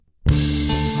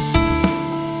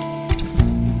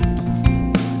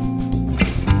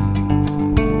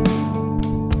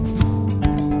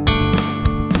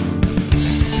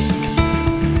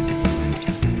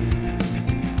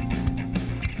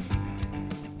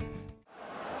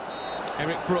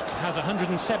Eric Brook has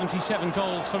 177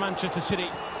 goals for Manchester City,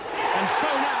 and so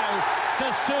now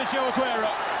does Sergio Aguero.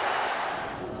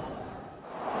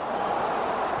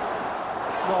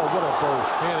 Oh, what a ball.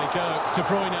 Here they go, De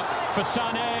Bruyne for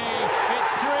Sané,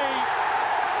 it's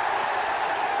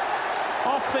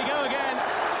 3. Off they go again.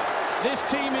 This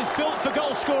team is built for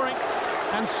goal scoring,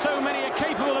 and so many are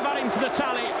capable of adding to the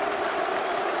tally.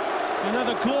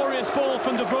 Another glorious ball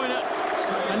from De Bruyne.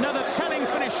 Another telling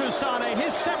finish from Sané,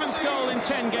 his 7th goal in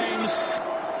 10 games.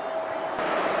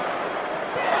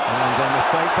 And a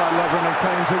mistake by Lovren, and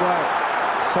Kane's away.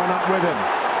 Son up with him.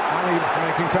 Ali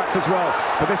making touch as well.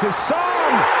 But this is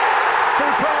Son!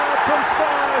 Superb from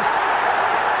Spurs.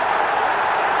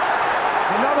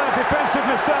 Another defensive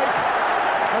mistake.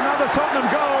 Another Tottenham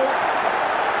goal.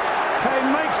 Kane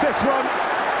makes this one,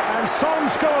 and Son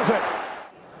scores it.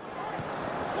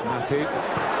 Matty.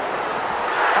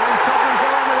 And Tottenham go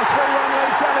on with a 3-1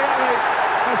 lead. Dele Alli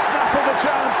has snaffled the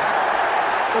chance.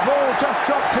 The ball just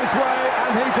dropped his way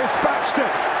and he dispatched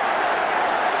it.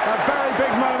 A very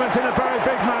big moment in a very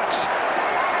big match.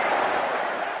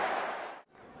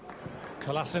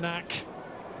 Kolasinac.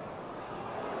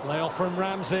 Layoff from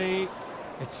Ramsey.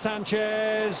 It's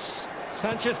Sanchez.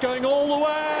 Sanchez going all the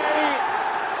way.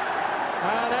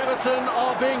 And Everton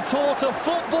are being taught a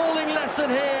footballing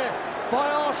lesson here by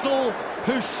Arsenal,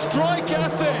 who strike at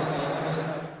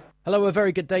 5th. Hello, a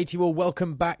very good day to you all.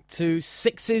 Welcome back to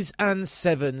Sixes and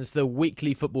Sevens, the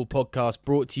weekly football podcast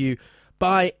brought to you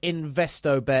by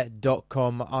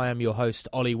Investobet.com. I am your host,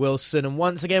 Ollie Wilson, and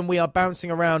once again we are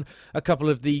bouncing around a couple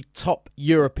of the top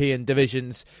European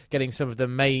divisions, getting some of the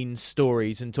main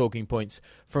stories and talking points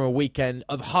from a weekend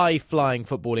of high-flying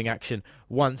footballing action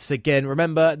once again.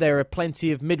 Remember, there are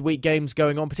plenty of midweek games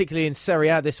going on, particularly in Serie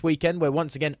A this weekend, where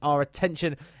once again our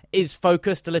attention is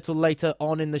focused. A little later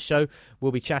on in the show,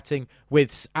 we'll be chatting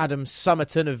with Adam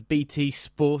Summerton of BT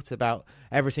Sport about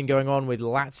everything going on with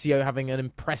Lazio having an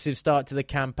impressive start to the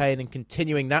campaign and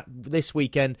continuing that this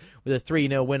weekend with a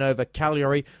 3-0 win over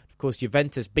Cagliari. Of course,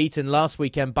 Juventus beaten last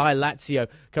weekend by Lazio,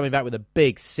 coming back with a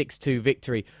big 6-2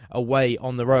 victory away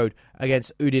on the road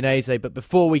against Udinese. But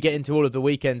before we get into all of the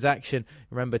weekend's action,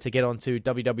 remember to get onto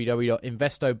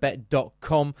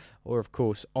www.investobet.com or, of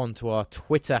course, onto our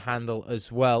Twitter handle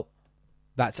as well.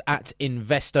 That's at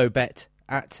Investobet,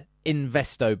 at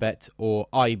Investobet, or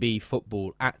IB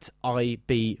Football, at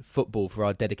IB Football for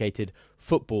our dedicated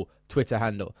football Twitter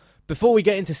handle. Before we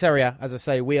get into Serie A, as I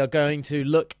say, we are going to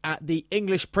look at the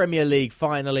English Premier League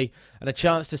finally, and a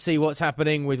chance to see what's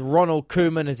happening with Ronald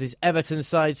Koeman as his Everton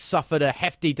side suffered a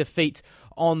hefty defeat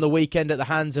on the weekend at the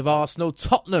hands of Arsenal.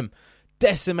 Tottenham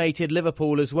decimated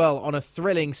Liverpool as well on a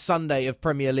thrilling Sunday of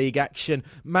Premier League action.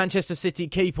 Manchester City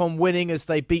keep on winning as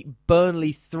they beat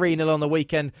Burnley 3-0 on the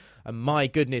weekend. And my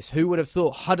goodness, who would have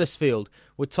thought Huddersfield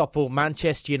would topple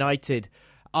Manchester United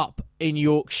up in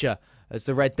Yorkshire as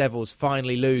the Red Devils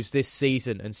finally lose this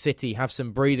season and City have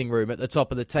some breathing room at the top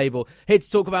of the table. Here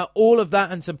to talk about all of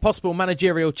that and some possible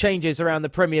managerial changes around the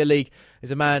Premier League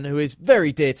is a man who is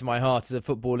very dear to my heart as a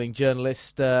footballing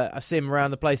journalist. I see him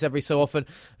around the place every so often,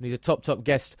 and he's a top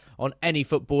guest on any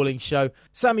footballing show.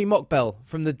 Sami Mokbel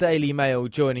from the Daily Mail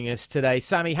joining us today.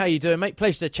 Sami, how you doing, mate?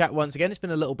 Pleasure to chat once again. It's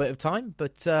been a little bit of time,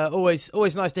 but always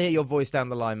nice to hear your voice down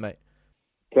the line, mate.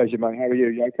 Pleasure, mate. How are you?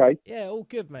 You okay? Yeah, all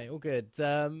good, mate. All good.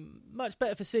 Much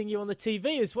better for seeing you on the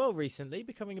TV as well recently,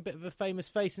 becoming a bit of a famous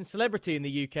face and celebrity in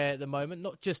the UK at the moment,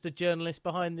 not just a journalist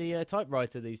behind the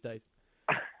typewriter these days.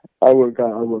 I won't go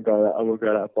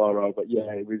that far out, but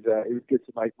yeah, it was good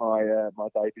to make my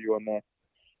debut on the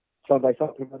Sunday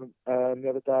Supplement the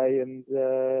other day, and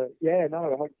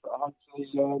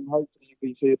hopefully you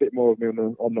can see a bit more of me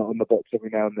on the box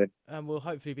every now and then. And we'll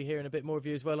hopefully be hearing a bit more of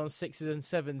you as well on Sixes and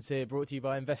Sevens here, brought to you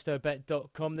by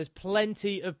Investobet.com. There's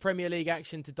plenty of Premier League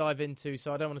action to dive into,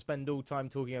 so I don't want to spend all time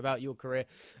talking about your career,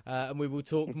 and we will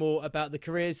talk more about the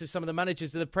careers of some of the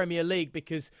managers of the Premier League,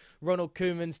 because Ronald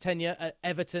Koeman's tenure at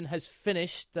Everton has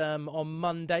finished on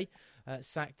Monday.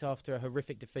 Sacked after a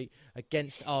horrific defeat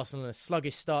against Arsenal and a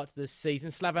sluggish start to the season.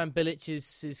 Slavan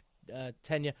Bilic's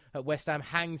tenure at West Ham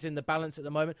hangs in the balance at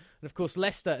the moment. And of course,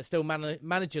 Leicester are still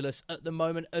managerless at the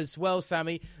moment as well,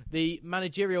 Sami. The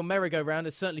managerial merry-go-round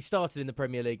has certainly started in the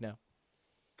Premier League now.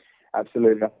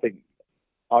 Absolutely. I think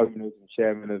owners and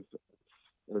chairmen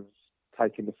have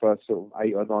taken the first sort of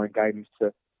 8 or 9 games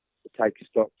to take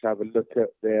stock, to have a look at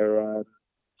their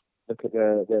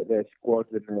squad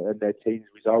and their team's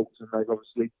results, and they've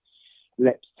obviously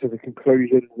leapt to the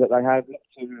conclusion that they have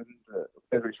leapt to, and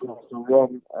whether it's right or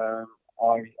wrong,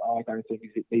 I don't think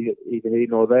it's either here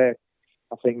nor there.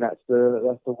 I think that's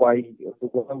the way of the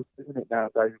world, isn't it,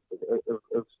 nowadays,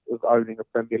 of of owning a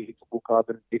Premier League football club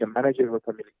and being a manager of a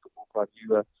Premier League football club.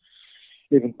 You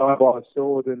live and die by a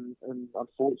sword, and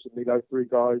unfortunately those three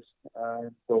guys,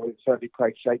 well, it's certainly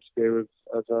Craig Shakespeare and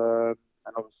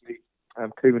obviously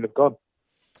Koeman have gone.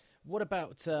 What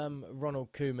about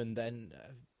Ronald Koeman then?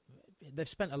 They've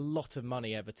spent a lot of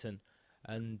money, Everton,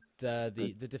 and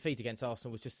the defeat against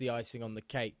Arsenal was just the icing on the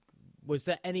cake. Was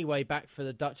there any way back for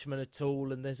the Dutchman at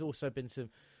all? And there's also been some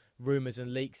rumours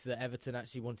and leaks that Everton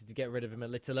actually wanted to get rid of him a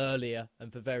little earlier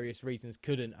and for various reasons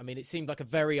couldn't. I mean, it seemed like a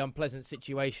very unpleasant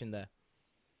situation there.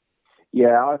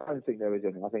 Yeah, I don't think there was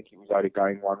any. I think it was only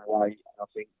going one way. I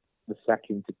think the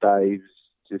sacking today was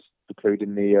just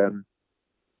including the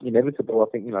inevitable. I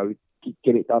think,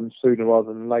 get it done sooner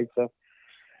rather than later.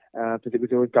 Because it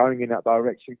was always going in that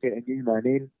direction, get a new man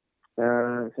in.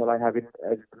 So they have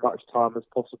as much time as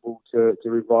possible to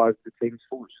revive the team's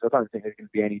fortunes. I don't think there's going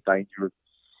to be any danger of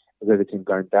Everton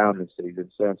going down this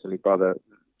season. Certainly,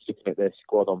 looking at their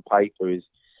squad on paper is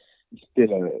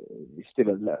still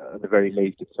at the very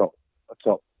least a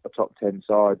top 10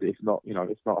 side, if not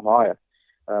higher.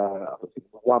 I think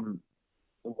the one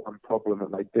problem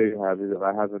that they do have is that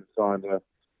they haven't signed a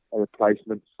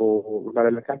replacement for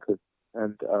Romelu Lukaku,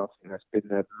 and I think that's been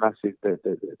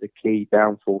the key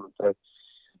downfall of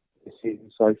the season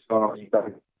so far. You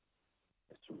don't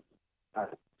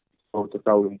the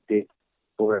goal he did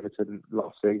for Everton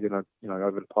last season,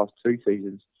 over the past two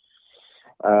seasons,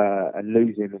 and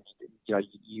losing.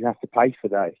 You have to pay for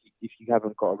that. If you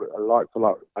haven't got a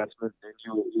like-for-like replacement, then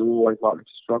you're always likely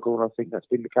to struggle, and I think that's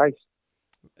been the case.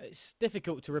 It's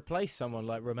difficult to replace someone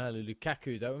like Romelu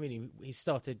Lukaku, though. I mean, he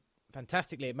started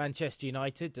fantastically at Manchester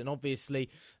United and obviously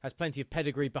has plenty of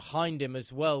pedigree behind him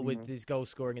as well with his goal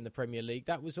scoring in the Premier League.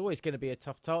 That was always going to be a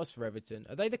tough task for Everton.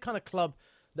 Are they the kind of club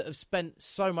that have spent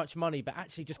so much money but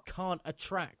actually just can't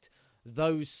attract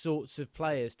those sorts of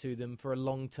players to them for a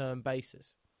long-term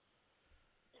basis?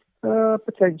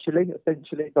 Potentially,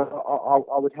 but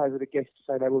I would hazard a guess to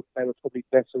say there were probably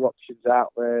better options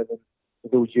out there than,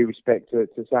 with all due respect to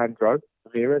Sandro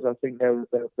Ramirez. I think there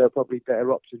are probably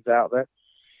better options out there.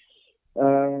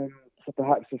 So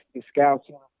perhaps the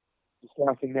scouting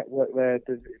network there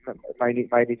may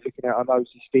need looking at. I know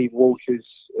Steve Walsh has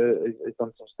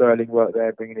done some sterling work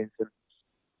there, bringing in some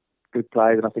good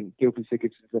players, and I think Gylfi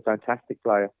Sigurdsson's a fantastic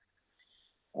player.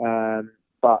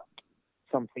 But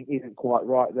something isn't quite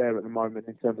right there at the moment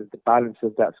in terms of the balance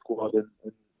of that squad, and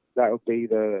that will be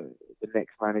the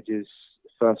next manager's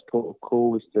first port of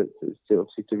call, is to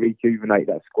rejuvenate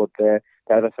that squad there.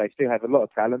 As I say, still have a lot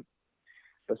of talent,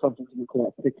 but something to be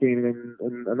quite picking,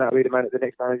 and that'll be the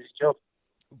next manager's job.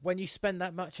 When you spend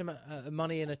that much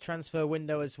money in a transfer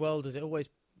window as well, does it always,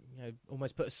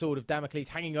 almost put a sword of Damocles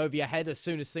hanging over your head as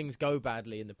soon as things go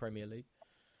badly in the Premier League?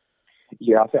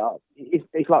 Yeah, I think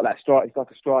it's like that strike. It's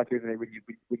like a striker, isn't it? When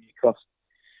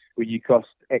you cost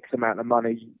X amount of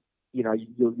money,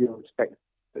 you'll expect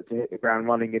to hit the ground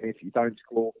running, and if you don't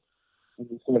score in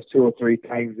the first 2 or 3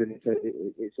 games, then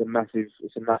it's a massive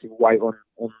weight on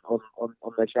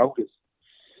their shoulders.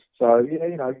 So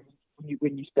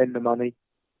when you spend the money,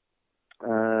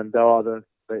 there are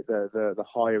the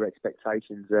higher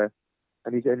expectations there,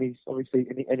 and he's obviously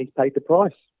paid the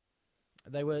price.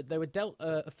 They were dealt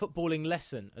a footballing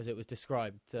lesson, as it was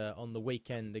described on the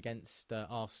weekend against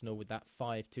Arsenal with that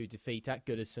 5-2 defeat at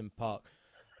Goodison Park.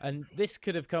 And this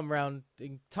could have come round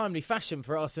in timely fashion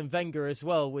for Arsene Wenger as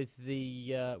well, with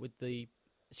the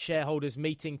shareholders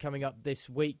meeting coming up this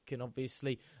week, and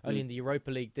obviously only in the Europa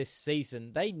League this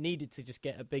season. They needed to just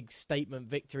get a big statement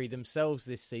victory themselves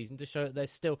this season to show that they're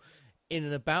still in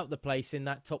and about the place in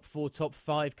that top 4, top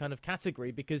 5 kind of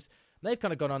category, because they've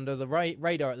kind of gone under the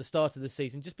radar at the start of the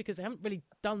season just because they haven't really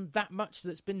done that much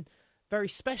that's been very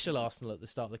special, Arsenal, at the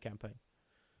start of the campaign.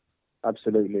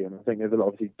 Absolutely, and I think there's a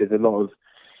lot of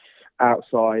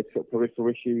outside sort of peripheral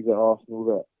issues at Arsenal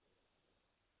that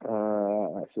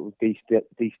sort of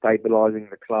destabilising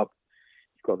the club.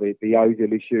 You've got the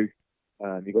Ozil issue,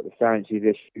 you've got the Sanchez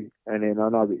issue, and then I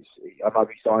know he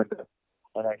signed a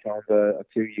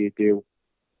 2-year deal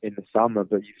in the summer,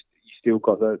 but you still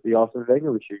got the Arsene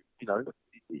Wenger issue.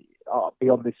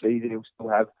 Beyond this season,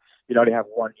 he'll only have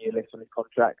 1 year left on his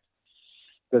contract.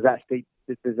 Does that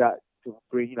sort of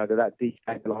bring, does that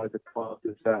destabilise the club?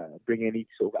 Does that bring any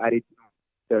sort of added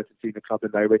certainty in the club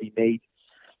that they already need?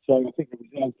 So I think the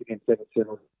result against Everton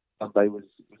on Sunday was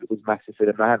massive for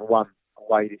them. They haven't won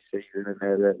away this season, and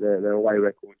their away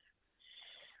record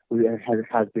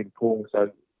has been poor.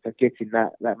 So getting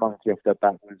that monkey off their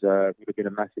back would have been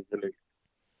a massive relief.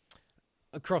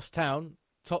 Across town,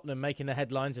 Tottenham making the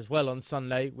headlines as well on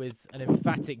Sunday with an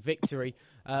emphatic victory.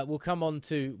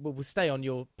 We'll stay on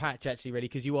your patch actually, really,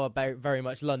 because you are very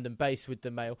much London-based with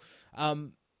the Mail.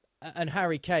 And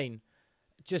Harry Kane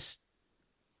just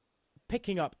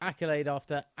picking up accolade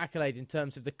after accolade in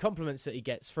terms of the compliments that he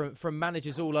gets from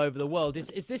managers all over the world.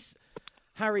 Is this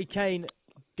Harry Kane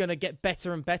going to get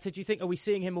better and better, do you think? Are we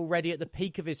seeing him already at the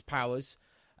peak of his powers?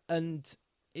 And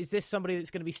is this somebody that's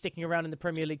going to be sticking around in the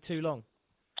Premier League too long?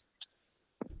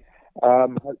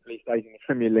 Hopefully he stays in the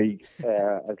Premier League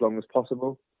as long as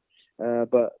possible.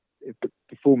 But if the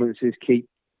performances keep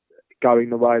going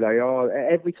the way they are,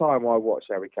 every time I watch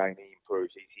Harry Kane, he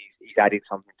improves. He's added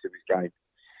something to his game.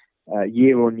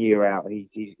 Year on, year out,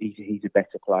 he's a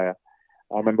better player.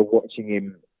 I remember watching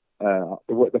him.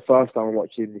 The first time I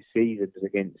watched him this season was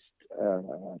against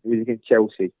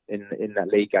Chelsea in that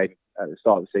league game at the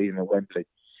start of the season at Wembley.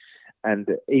 And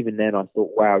even then, I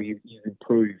thought, wow, you've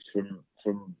improved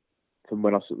from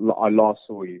when I last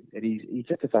saw you. And he's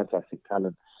just a fantastic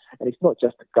talent. And it's not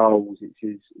just the goals; it's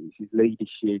his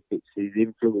leadership, it's his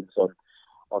influence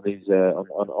on his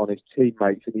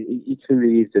teammates. And he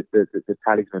truly is the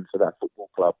talisman for that football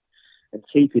club. And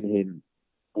keeping him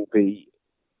will be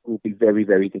very,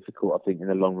 very difficult, I think, in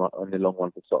the long run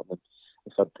for Tottenham.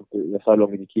 So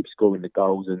long as he keeps scoring the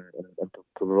goals and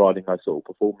providing those sort of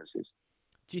performances.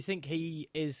 Do you think he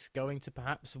is going to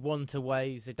perhaps want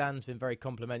away? Zidane's been very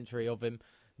complimentary of him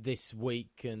this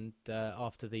week, and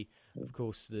after the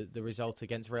result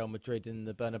against Real Madrid in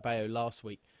the Bernabeu last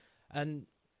week, and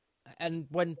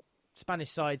when Spanish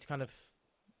sides kind of,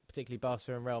 particularly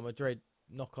Barca and Real Madrid,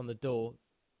 knock on the door,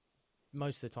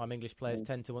 most of the time English players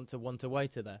tend to want away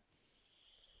to there.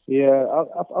 Yeah,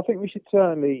 I think we should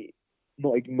certainly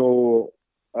not ignore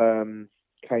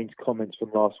Kane's comments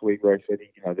from last week, where he said,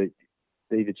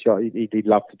 he'd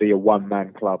love to be a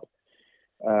one-man club,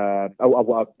 a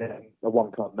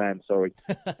one-club man. Sorry,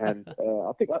 and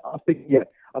I think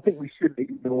we shouldn't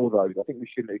ignore those. I think we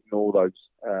shouldn't ignore those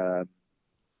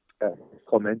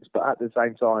comments. But at the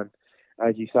same time,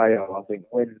 as you say, I think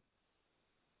when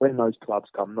those clubs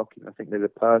come knocking, I think there's a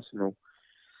personal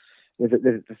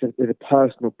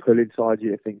pull inside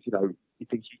you. He thinks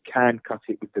you can cut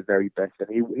it with the very best, and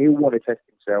he'll want to test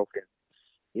himself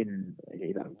in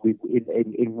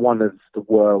one of the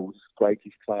world's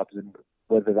greatest clubs, and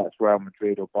whether that's Real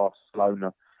Madrid or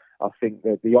Barcelona, I think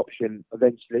that the option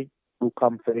eventually will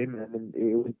come for him, and then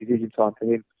it will be decision time for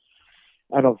him,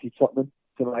 and obviously Tottenham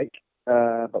to make.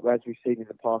 But as we've seen in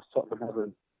the past,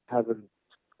 Tottenham haven't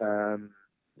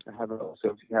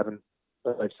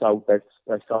they've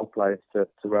sold players to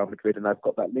Real Madrid, and they've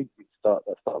got that link that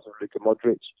starts with Luka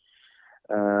Modric.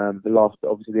 The last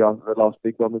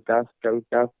big one was Gareth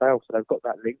Bale, so they've got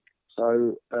that link.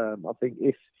 So I think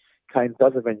if Kane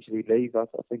does eventually leave, I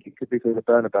think it could be for the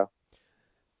Bernabeu.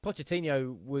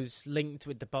 Pochettino was linked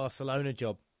with the Barcelona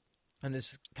job, and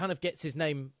kind of gets his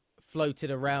name floated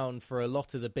around for a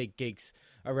lot of the big gigs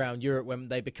around Europe when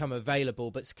they become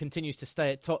available, but continues to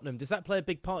stay at Tottenham. Does that play a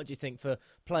big part, do you think, for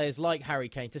players like Harry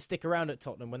Kane to stick around at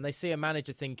Tottenham when they see a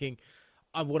manager thinking,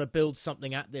 I want to build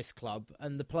something at this club,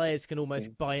 and the players can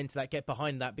almost buy into that, get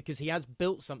behind that, because he has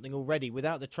built something already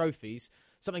without the trophies,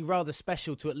 something rather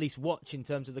special to at least watch in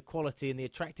terms of the quality and the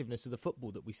attractiveness of the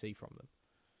football that we see from them?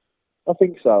 I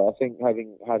think so. I think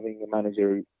having a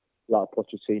manager like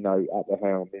Pochettino at the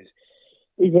helm is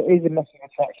a massive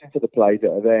attraction to the players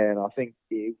that are there, and I think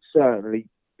it's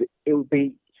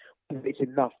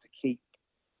enough to keep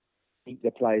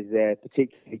the players there,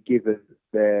 particularly given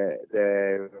their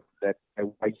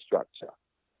wage structure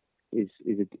is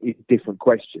a different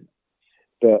question.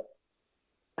 But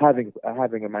having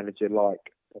a manager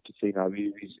like Pochettino,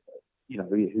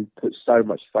 who puts so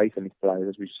much faith in his players,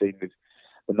 as we've seen with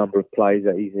the number of players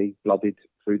that he's blooded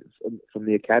through from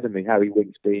the academy, Harry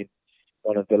Winks being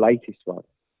one of the latest ones.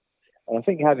 And I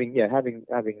think having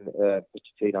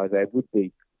Pochettino there would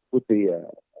be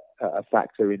a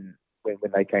factor in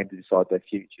when they came to decide their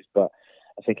futures. But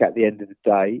I think at the end of the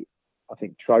day, I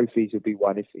think trophies will be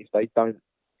one. If they don't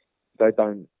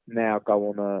now go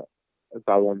on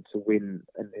to win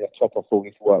and top off all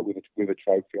his work with a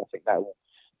trophy, I think that will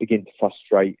begin to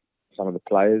frustrate some of the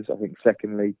players. I think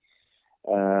secondly,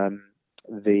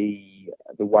 the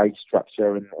wage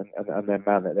structure and the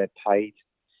amount that they're paid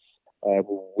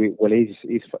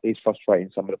is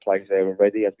frustrating some of the players there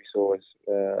already, as we saw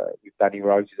with Danny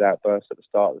Rose's outburst at the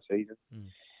start of the season.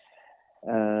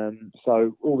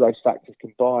 So all those factors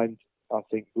combined, I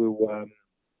think it'll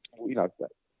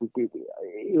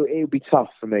be tough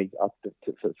for me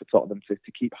for Tottenham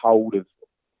to keep hold of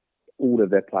all of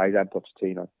their players and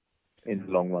Pochettino in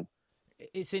the long run.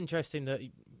 It's interesting that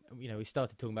we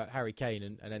started talking about Harry Kane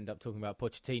and ended up talking about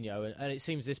Pochettino. And it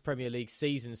seems this Premier League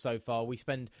season so far, we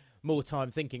spend more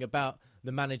time thinking about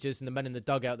the managers and the men in the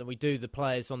dugout than we do the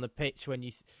players on the pitch. When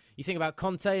you think about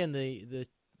Conte and the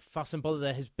fuss and bother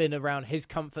there has been around his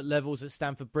comfort levels at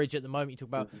Stamford Bridge at the moment. You talk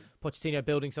about Pochettino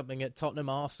building something at Tottenham,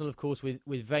 Arsenal, of course,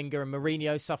 with Wenger and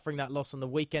Mourinho suffering that loss on the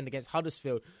weekend against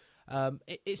Huddersfield.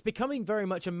 It's becoming very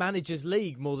much a manager's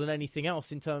league more than anything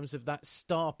else in terms of that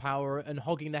star power and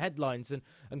hogging the headlines,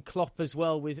 and Klopp as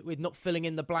well with not filling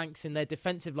in the blanks in their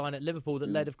defensive line at Liverpool that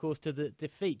led, of course, to the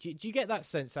defeat. Do you get that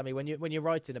sense, Sammy, when you're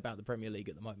writing about the Premier League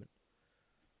at the moment?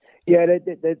 Yeah,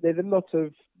 there's a lot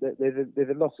of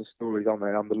stories on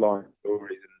there, underlying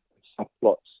stories and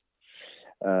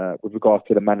subplots with regards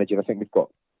to the manager. I think we've got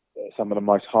some of the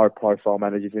most high-profile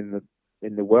managers in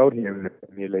the world here in the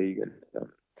Premier League.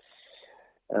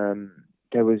 And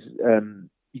there was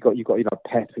you got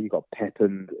Pep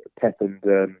and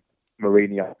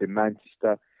Mourinho up in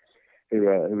Manchester, who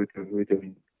are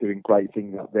doing great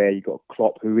things up there. You got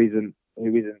Klopp, who isn't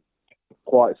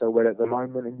quite so well at the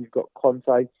moment, and you've got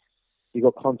Conte. You've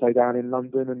got Conte down in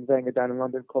London and Wenger down in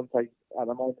London. Conte at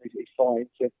the moment is fine.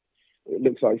 It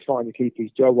looks like he's fine to keep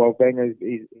his job, while Wenger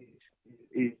is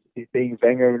being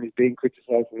Wenger and is being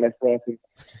criticised from left, right,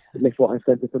 and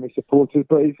centre from his supporters.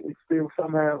 But he's still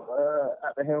somehow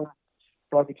at the helm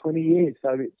for over 20 years.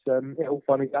 So it's all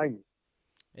fun and games.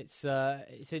 It's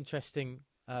interesting.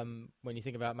 When you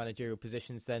think about managerial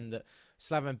positions, then that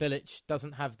Slaven Bilic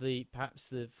doesn't have perhaps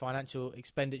the financial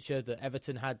expenditure that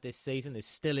Everton had this season, is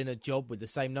still in a job with the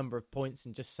same number of points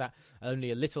and just sat only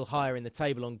a little higher in the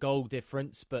table on goal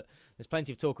difference. But there's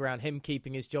plenty of talk around him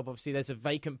keeping his job. Obviously, there's a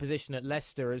vacant position at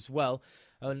Leicester as well.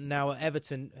 Now at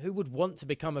Everton, who would want to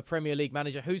become a Premier League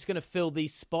manager? Who's going to fill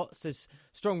these spots? There's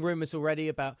strong rumours already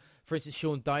about, for instance,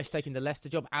 Sean Dyche taking the Leicester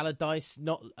job. Allardyce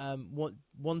not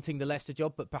wanting the Leicester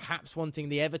job, but perhaps wanting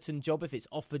the Everton job if it's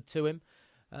offered to him.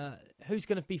 Who's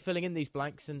going to be filling in these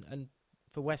blanks? And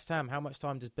for West Ham, how much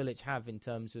time does Bilic have in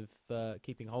terms of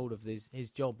keeping hold of his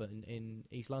job in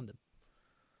East London?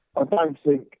 I don't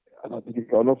think he's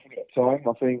got an awful lot of time.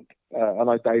 I think I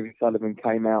know David Sullivan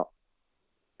came out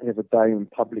the other day and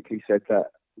publicly said that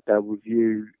they'll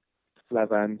review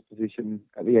Slavan's position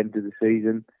at the end of the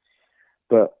season,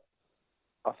 but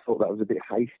I thought that was a bit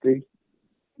hasty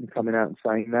in coming out and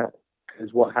saying that,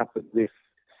 because what happens if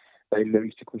they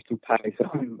lose to Crystal Palace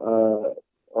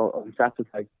on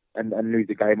Saturday and lose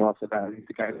the game after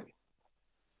that,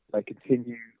 they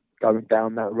continue going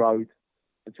down that road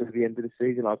until the end of the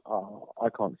season? I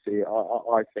can't see it.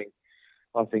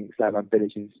 I think Slaven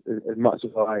Bilic is, as much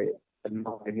as I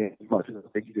admire him, as much as I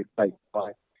think he's a great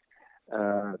guy,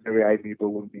 very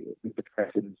amiable with the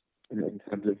press in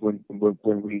terms of when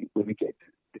we get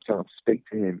the chance to speak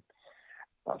to him.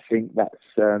 I think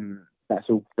that's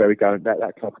all very going.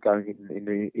 That club's going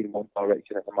in one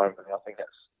direction at the moment. I think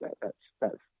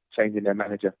that's changing their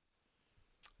manager.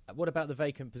 What about the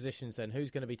vacant positions then? Who's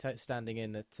going to be standing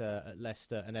in at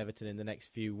Leicester and Everton in the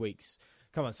next few weeks?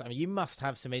 Come on, Sammy, you must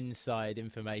have some inside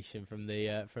information from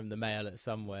the Mail at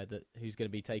somewhere that who's going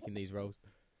to be taking these roles.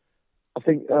 I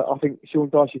think Sean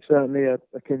Dyche is certainly a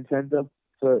contender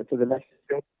for the Leicester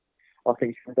job. I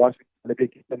think Sean Dyche is a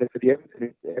big contender for the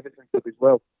Everton job as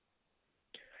well.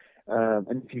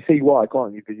 And if you see why,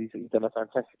 can't you? Because he's done a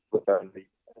fantastic job in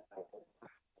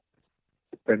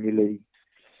the Premier League.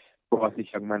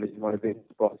 Brightest young manager, one of the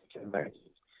brightest young managers.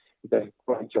 He's done a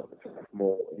great job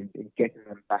more in getting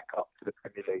them back up to the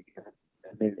Premier League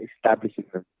and then establishing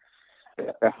them.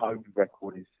 Their home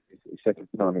record is second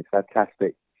to none. It's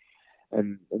fantastic,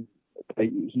 and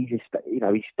he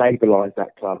stabilised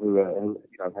that club who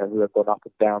have gone up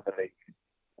and down the league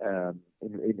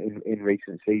in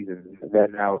recent seasons. They're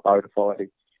now a bona fide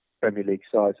Premier League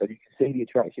side, so you can see the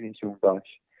attraction in Sean Dyche.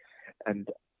 And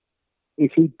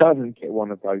if he doesn't get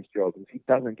one of those jobs, if he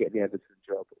doesn't get the Everton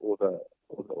job or the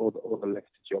Leicester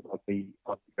job, I'd be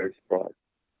very surprised.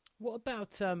 What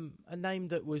about a name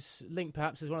that was linked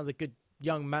perhaps as one of the good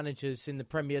young managers in the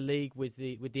Premier League with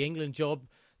the England job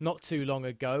not too long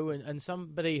ago, and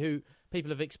somebody who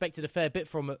people have expected a fair bit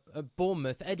from at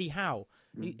Bournemouth, Eddie Howe?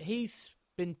 He's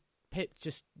been picked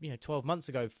just 12 months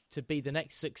ago to be the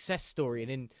next success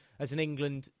story as an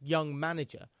England young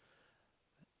manager.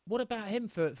 What about him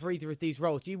for either of these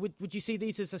roles? Would you see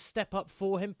these as a step up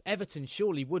for him? Everton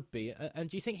surely would be. And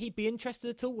do you think he'd be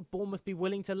interested at all? Would Bournemouth be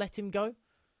willing to let him go?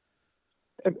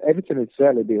 Everton would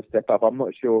certainly be a step up. I'm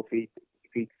not sure if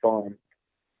he'd find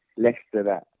Leicester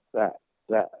that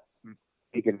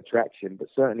big an attraction, but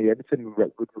certainly Everton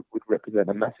would represent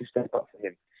a massive step up for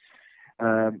him.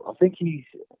 I think he's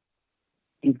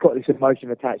got this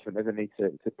emotional attachment, hasn't he,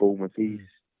 to Bournemouth.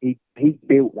 he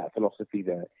built that philosophy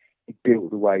there. He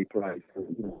built the way he plays.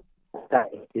 So, that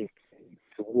is,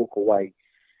 to walk away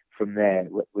from there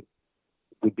would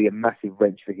be a massive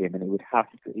wrench for him, and he'd have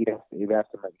to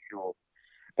make sure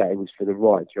that it was for the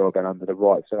right job and under the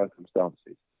right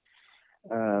circumstances.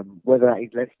 Whether that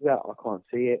is less of that, I can't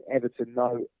see it. Everton,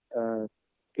 no.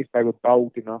 If they were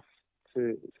bold enough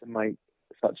to make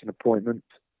such an appointment,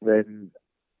 then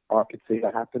I could see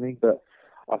that happening. But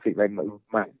I think they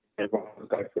might go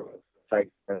for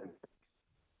it.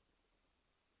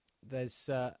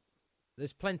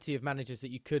 There's plenty of managers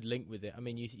that you could link with it. I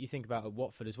mean, you think about at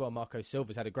Watford as well. Marco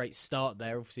Silva's had a great start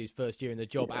there. Obviously, his first year in the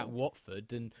job at Watford,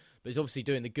 but he's obviously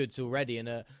doing the goods already, and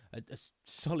a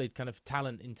solid kind of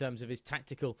talent in terms of his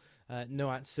tactical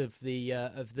nuance of the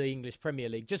English Premier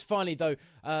League. Just finally, though,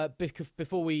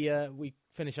 before we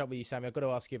finish up with you, Sammy, I've got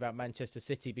to ask you about Manchester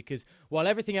City, because while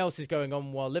everything else is going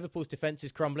on, while Liverpool's defence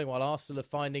is crumbling, while Arsenal are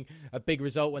finding a big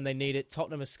result when they need it,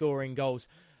 Tottenham are scoring goals,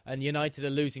 and United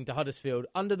are losing to Huddersfield,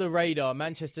 under the radar,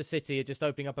 Manchester City are just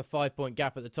opening up a 5-point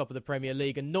gap at the top of the Premier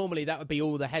League, and normally that would be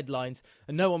all the headlines,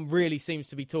 and no one really seems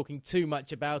to be talking too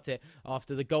much about it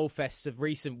after the goal fests of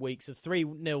recent weeks. A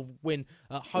 3-0 win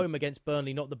at home against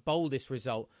Burnley, not the boldest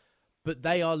result, but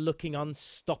they are looking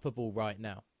unstoppable right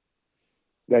now.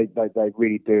 They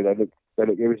really do. They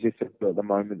look irresistible at the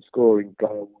moment, scoring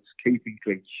goals, keeping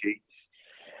clean sheets.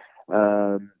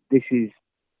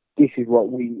 This is what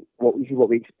we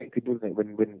expected, wasn't it?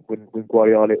 When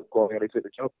Guardiola took the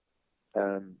job,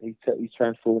 he's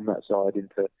transformed that side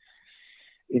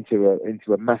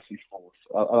into a massive force.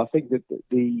 I think that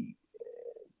the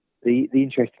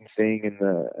interesting thing and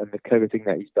the clever thing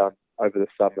that he's done over the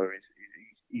summer is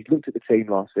he's looked at the team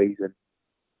last season.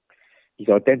 He's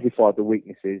identified the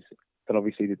weaknesses, and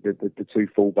obviously the two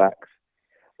fullbacks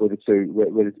were the two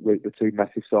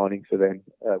massive signings for them.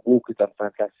 Walker's done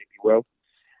fantastically well,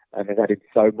 and they've added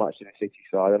so much to the City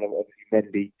side. And obviously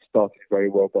Mendy started very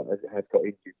well, but has got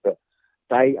injured. But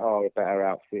they are a better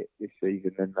outfit this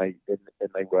season than they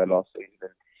were last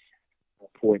season.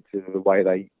 And point to the way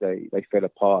they fell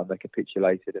apart and they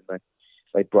capitulated and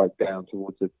they broke down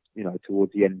towards the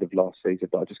end of last season.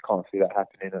 But I just can't see that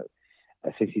happening at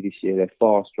City this year. They're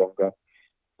far stronger.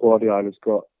 Guardiola's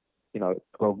got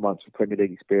 12 months of Premier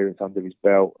League experience under his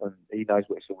belt, and he knows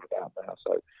what it's all about now.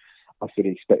 So I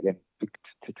fully expect them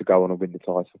to go on and win the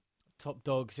title. Top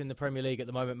dogs in the Premier League at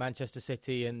the moment, Manchester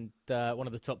City, and one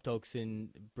of the top dogs in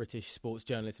British sports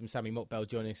journalism, Sami Mokbel,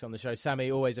 joining us on the show.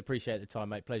 Sami, always appreciate the time,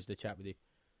 mate. Pleasure to chat with you.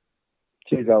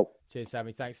 Cheers, Al. Cheers,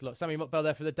 Sammy. Thanks a lot. Sami Mokbel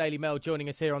there for the Daily Mail, joining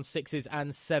us here on Sixes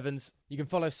and Sevens. You can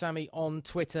follow Sammy on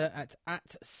Twitter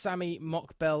at Sami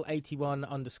Mokbel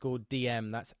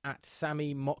 81_DM. That's at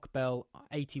Sami Mokbel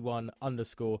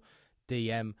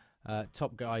 81_DM.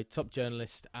 Top guy, top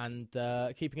journalist, and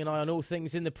keeping an eye on all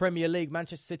things in the Premier League.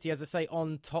 Manchester City, as I say,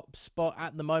 on top spot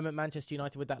at the moment. Manchester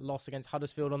United with that loss against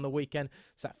Huddersfield on the weekend.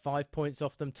 It's at 5 points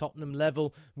off them. Tottenham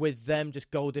level with them, just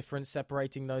goal difference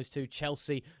separating those two.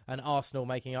 Chelsea and Arsenal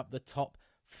making up the top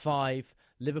 5.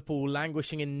 Liverpool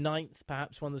languishing in 9th,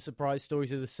 perhaps one of the surprise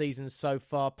stories of the season so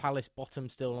far. Palace bottom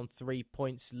still on 3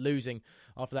 points, losing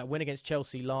after that win against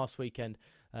Chelsea last weekend,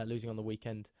 losing on the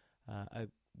weekend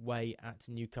away at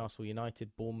Newcastle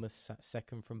United. Bournemouth sat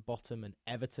second from bottom, and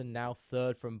Everton now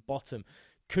third from bottom.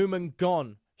 Koeman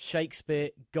gone,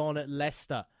 Shakespeare gone at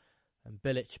Leicester, and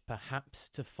Bilic perhaps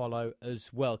to follow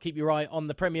as well. Keep your eye on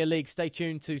the Premier League. Stay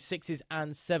tuned to Sixes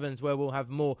and Sevens, where we'll have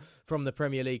more from the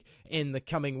Premier League in the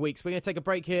coming weeks. We're going to take a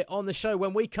break here on the show.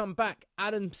 When we come back,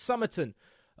 Adam Summerton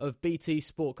of BT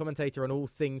Sport, commentator on all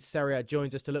things Serie A,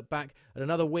 joins us to look back at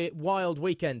another wild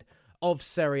weekend of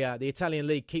Serie A. The Italian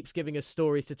league keeps giving us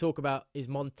stories to talk about. Is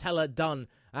Montella done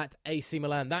at AC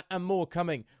Milan? That and more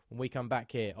coming when we come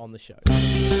back here on the show.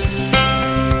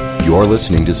 You're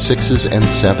listening to Sixes and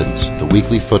Sevens, the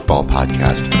weekly football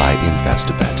podcast by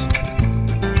InvestABet.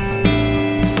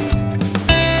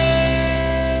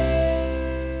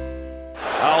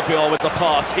 Albiol with the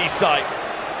pass, Hysaj.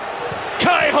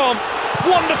 Cahill,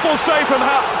 wonderful save from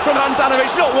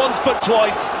Handanovic, not once but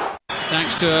twice.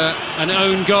 Thanks to an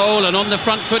own goal, and on the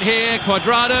front foot here,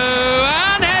 Cuadrado,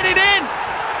 and headed in!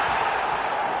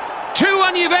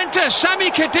 2-1 Juventus, Sami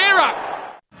Khedira.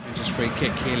 Juventus free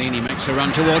kick, Chiellini makes a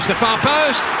run towards the far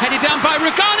post, headed down by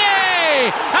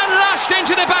Rigoni, and lashed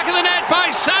into the back of the net by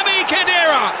Sami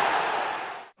Khedira.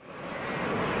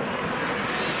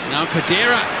 Now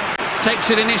Khedira takes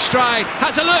it in his stride,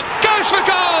 has a look, goes for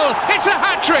goal! It's a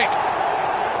hat-trick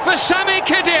for Sami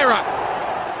Khedira.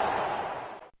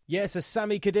 Yes, a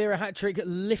Sami Khedira hat-trick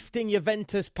lifting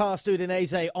Juventus past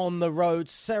Udinese on the road.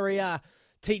 Serie A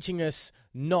teaching us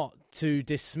not to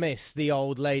dismiss the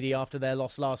old lady after their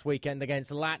loss last weekend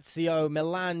against Lazio.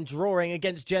 Milan drawing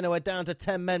against Genoa down to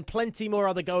 10 men. Plenty more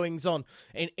other goings on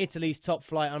in Italy's top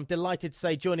flight. I'm delighted to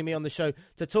say, joining me on the show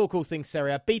to talk all things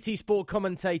Serie A, BT Sport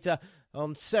commentator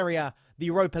on Serie A, the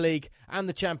Europa League and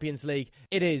the Champions League,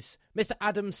 it is Mr.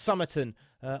 Adam Summerton,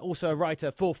 also a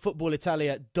writer for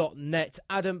footballitalia.net.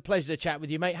 Adam, pleasure to chat with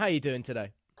you, mate. How are you doing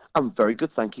today? I'm very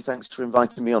good, thank you. Thanks for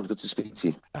inviting me on. Good to speak to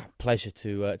you. Pleasure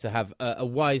to have a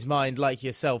wise mind like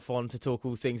yourself on to talk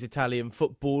all things Italian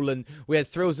football. And we had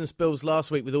thrills and spills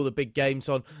last week with all the big games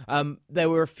on. There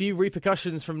were a few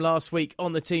repercussions from last week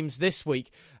on the teams this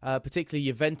week, particularly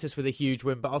Juventus with a huge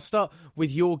win. But I'll start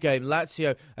with your game,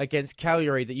 Lazio against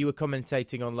Cagliari, that you were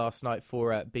commentating on last night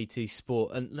for BT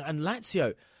Sport. And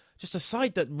Lazio, just a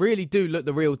side that really do look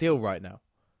the real deal right now.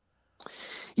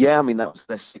 Yeah, I mean, that was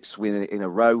their sixth win in a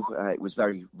row. It was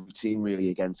very routine, really,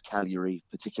 against Cagliari,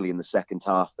 particularly in the second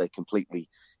half. They completely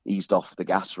eased off the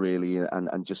gas, really,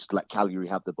 and just let Cagliari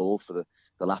have the ball for the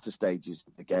latter stages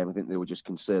of the game. I think they were just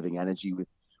conserving energy with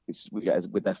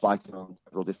their fighting on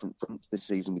several different fronts this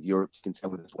season, with Europe to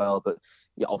contend with as well. But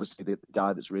yeah, obviously the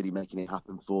guy that's really making it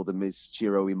happen for them is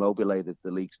Ciro Immobile, the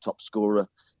league's top scorer.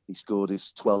 He scored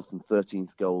his 12th and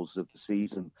 13th goals of the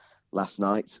season last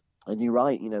night. And you're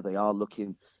right, they are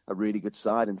looking a really good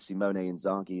side, and Simone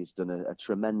Inzaghi has done a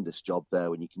tremendous job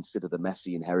there when you consider the mess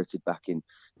he inherited back in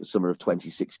the summer of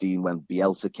 2016 when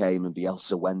Bielsa came and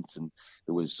Bielsa went, and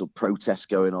there was some protests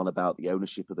going on about the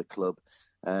ownership of the club.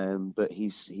 But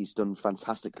he's done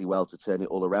fantastically well to turn it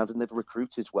all around, and they've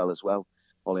recruited well as well.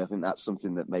 Ollie, I think that's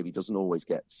something that maybe doesn't always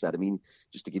get said. I mean,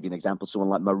 just to give you an example, someone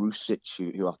like Marusic,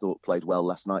 who I thought played well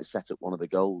last night, set up one of the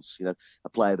goals. A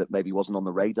player that maybe wasn't on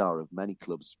the radar of many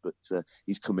clubs, but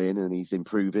he's come in and he's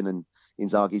improving, and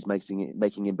Inzaghi's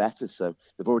making him better. So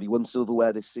they've already won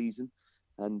silverware this season,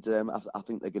 and I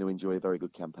think they're going to enjoy a very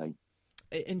good campaign.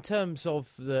 In terms of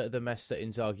the mess that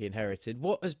Inzaghi inherited,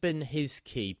 what has been his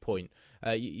key point?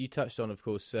 You touched on, of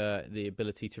course, the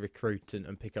ability to recruit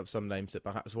and pick up some names that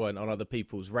perhaps weren't on other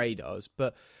people's radars.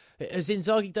 But has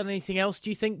Inzaghi done anything else, do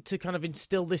you think, to kind of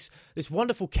instill this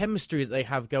wonderful chemistry that they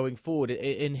have going forward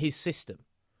in his system?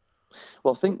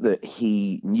 Well, I think that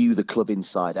he knew the club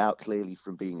inside out, clearly,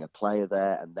 from being a player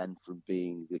there and then from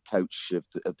being the coach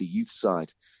of the youth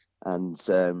side. And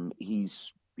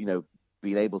he's,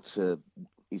 been able to,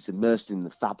 he's immersed in the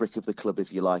fabric of the club,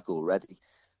 if you like, already,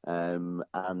 and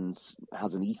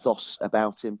has an ethos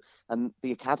about him. And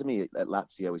the academy at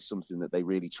Lazio is something that they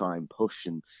really try and push.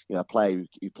 And, a player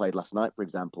who played last night, for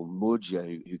example,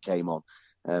 Murgia, who came on,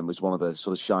 was one of the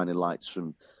sort of shining lights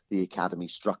from the academy.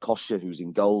 Strakosha, who's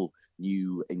in goal,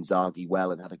 knew Inzaghi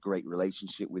well and had a great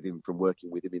relationship with him from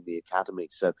working with him in the academy.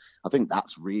 So I think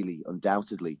that's really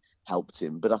undoubtedly helped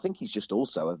him. But I think he's just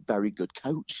also a very good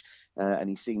coach, and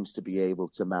he seems to be able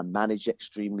to manage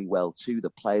extremely well too. The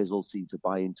players all seem to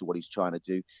buy into what he's trying to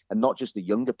do, and not just the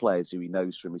younger players who he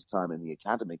knows from his time in the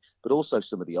academy, but also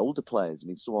some of the older players. I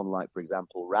mean, someone like, for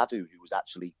example, Radu,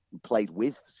 who played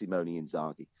with Simone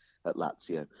Inzaghi at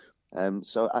Lazio.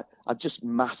 So I'm just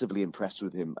massively impressed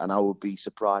with him, and I would be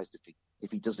surprised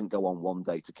if he doesn't go on one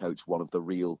day to coach one of the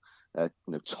real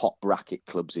top bracket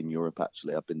clubs in Europe.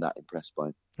 Actually, I've been that impressed by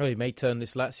him. Well, he may turn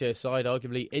this Lazio side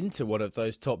arguably into one of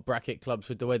those top bracket clubs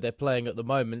with the way they're playing at the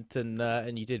moment.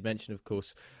 And you did mention, of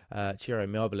course, Ciro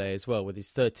Immobile as well with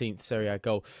his 13th Serie A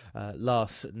goal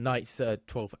last night,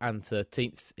 12th and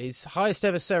 13th. His highest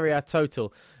ever Serie A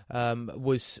total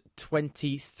was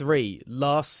 23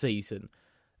 last season.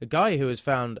 A guy who has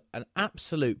found an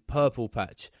absolute purple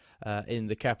patch in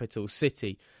the capital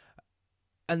city.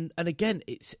 And again,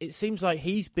 it seems like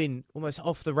he's been almost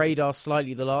off the radar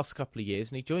slightly the last couple of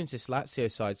years, and he joins this Lazio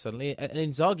side suddenly, and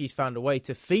Inzaghi's found a way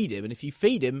to feed him, and if you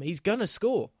feed him, he's going to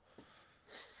score.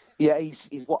 Yeah,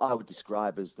 he's what I would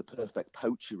describe as the perfect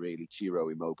poacher, really, Ciro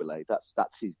Immobile.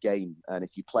 That's his game, and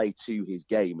if you play to his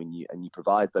game and you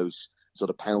provide those sort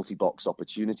of penalty box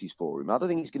opportunities for him, I don't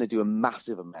think he's going to do a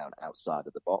massive amount outside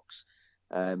of the box.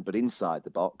 But inside the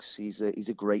box, he's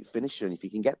a great finisher. And if you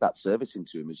can get that service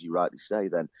into him, as you rightly say,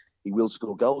 then he will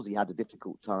score goals. He had a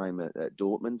difficult time at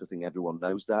Dortmund. I think everyone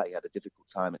knows that. He had a difficult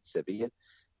time at Sevilla.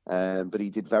 But he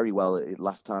did very well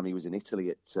last time he was in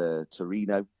Italy at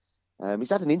Torino. He's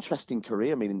had an interesting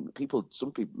career. I mean,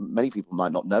 many people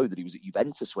might not know that he was at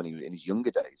Juventus when he was in his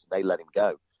younger days, and they let him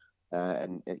go.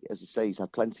 And as I say, he's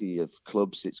had plenty of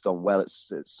clubs. It's gone well at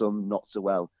some, not so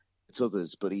well at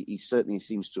others, but he certainly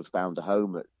seems to have found a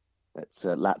home at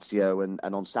Lazio.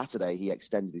 And on Saturday, he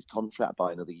extended his contract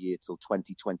by another year till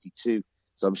 2022.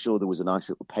 So I'm sure there was a nice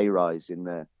little pay rise in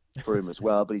there for him as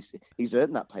well. But he's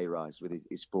earned that pay rise with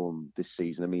his form this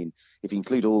season. I mean, if you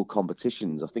include all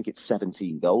competitions, I think it's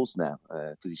 17 goals now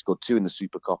because he scored 2 in the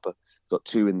Supercoppa, got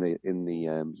 2 in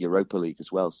the Europa League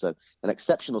as well. So an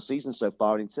exceptional season so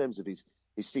far. And in terms of his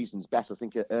season's best, I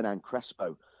think Hernan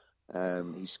Crespo.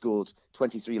 He scored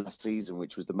 23 last season,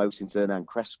 which was the most since Hernan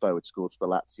Crespo had scored for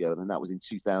Lazio, and that was in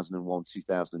 2001,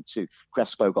 2002.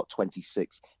 Crespo got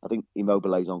 26. I think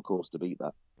Immobile is on course to beat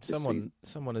that.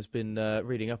 Someone has been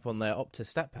reading up on their Opta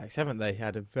stat packs, haven't they?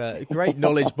 Had great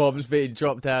knowledge bombs being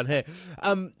dropped down here.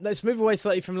 Let's move away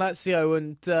slightly from Lazio,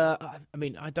 and I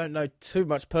mean, I don't know too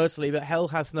much personally, but hell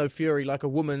hath no fury like a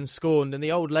woman scorned, and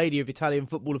the old lady of Italian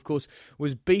football, of course,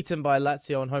 was beaten by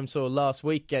Lazio on home soil last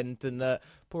weekend, and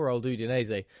poor old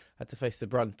Udinese had to face the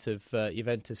brunt of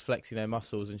Juventus flexing their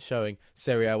muscles and showing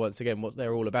Serie A once again what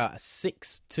they're all about. A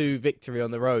 6-2 victory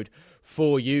on the road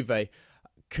for Juve.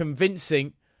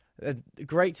 Convincing.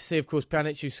 Great to see, of course,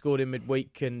 Pjanic, who scored in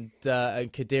midweek, and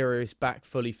Khedira is back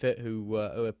fully fit, who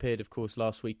appeared, of course,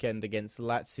 last weekend against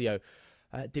Lazio.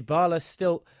 Dybala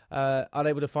still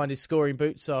unable to find his scoring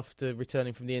boots after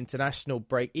returning from the international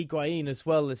break. Higuain as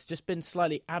well has just been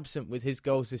slightly absent with his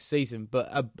goals this season,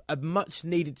 but a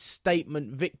much-needed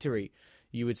statement victory,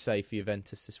 you would say, for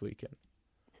Juventus this weekend.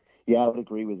 Yeah, I would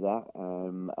agree with that.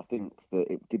 I think that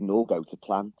it didn't all go to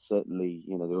plan. Certainly,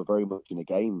 they were very much in a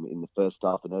game in the first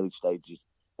half and early stages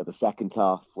of the second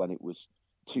half when it was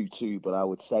 2-2. But I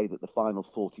would say that the final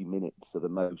 40 minutes are the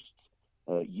most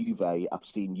Juve I've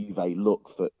seen Juve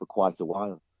look for quite a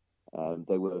while.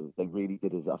 They really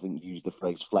did, as I think you used the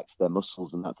phrase, flex their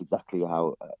muscles, and that's exactly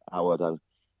how I'd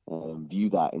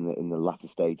view that in the latter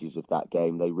stages of that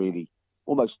game. They really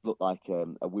almost looked like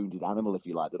a wounded animal, if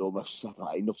you like, that almost said,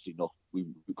 like, enough's enough.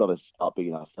 We've got to start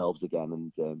being ourselves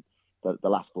again. And the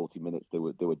last 40 minutes, they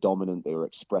were dominant, they were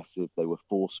expressive, they were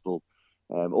forceful.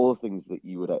 All the things that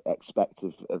you would expect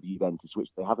of Juventus, which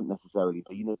they haven't necessarily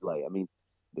been of late. I mean,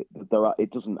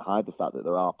 it doesn't hide the fact that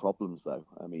there are problems, though.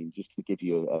 I mean, just to give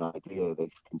you an idea, they've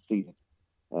conceded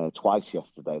twice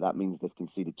yesterday. That means they've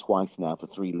conceded twice now for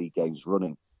 3 league games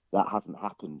running. That hasn't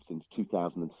happened since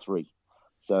 2003.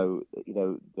 So,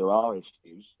 there are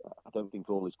issues. I don't think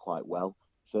all is quite well.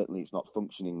 Certainly it's not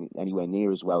functioning anywhere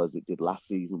near as well as it did last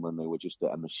season when they were just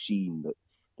a machine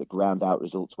that ground out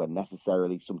results when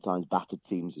necessarily, sometimes battered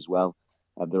teams as well.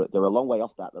 They're a long way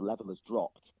off that. The level has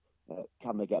dropped.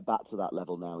 Can they get back to that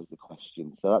level now is the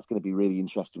question. So that's going to be really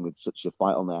interesting with such a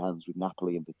fight on their hands with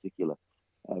Napoli in particular.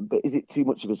 But is it too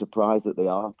much of a surprise that they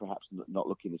are perhaps not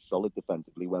looking as solid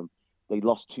defensively when they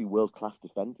lost 2 world-class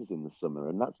defenders in the summer,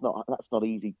 and that's not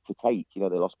easy to take. They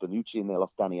lost Bonucci and they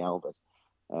lost Dani Alves.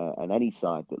 And any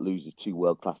side that loses 2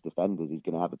 world-class defenders is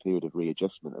going to have a period of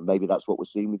readjustment, and maybe that's what we're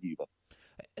seeing with Juve.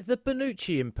 The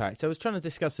Bonucci impact, I was trying to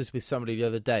discuss this with somebody the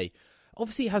other day.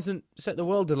 Obviously, he hasn't set the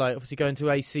world alight, obviously going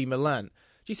to AC Milan.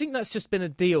 Do you think that's just been a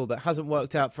deal that hasn't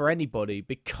worked out for anybody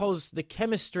because the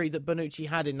chemistry that Bonucci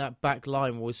had in that back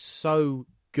line was so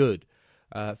good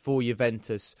for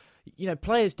Juventus?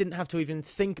 Players didn't have to even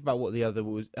think about what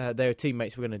their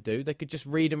teammates were going to do. They could just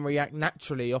read and react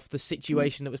naturally off the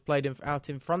situation that was played out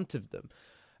in front of them.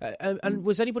 And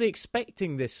was anybody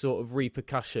expecting this sort of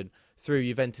repercussion through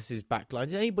Juventus's backline?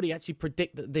 Did anybody actually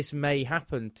predict that this may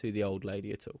happen to the old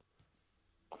lady at all?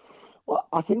 Well,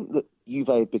 I think that Juve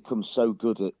have become so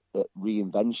good at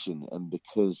reinvention, and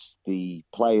because the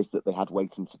players that they had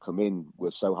waiting to come in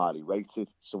were so highly rated,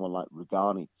 someone like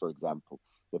Rugani, for example,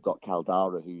 they've got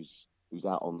Caldara who's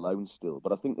out on loan still.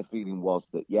 But I think the feeling was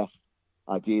that, yes,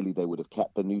 ideally they would have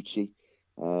kept Bonucci,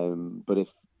 but if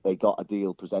they got a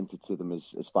deal presented to them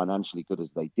as financially good as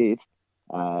they did,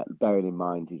 bearing in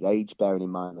mind his age, bearing in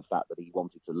mind the fact that he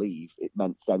wanted to leave, it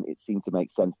seemed to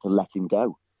make sense to let him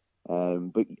go.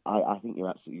 But I think you're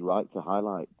absolutely right to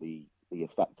highlight the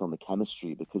effect on the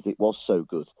chemistry, because it was so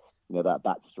good. That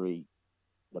back three,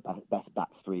 the best back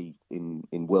three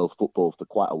in world football for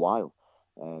quite a while.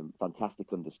 Fantastic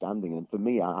understanding. And for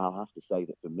me, I'll have to say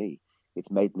that for me,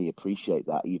 it's made me appreciate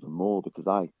that even more, because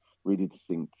I really did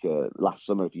think last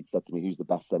summer, if you'd said to me who's the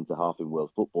best centre-half in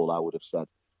world football, I would have said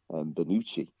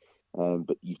Bonucci.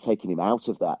 But you've taken him out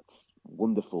of that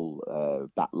wonderful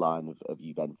back line of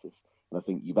Juventus. And I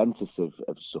think Juventus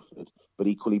have suffered, but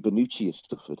equally Bonucci has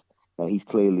suffered. He's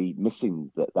clearly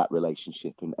missing that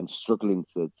relationship and struggling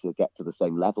to get to the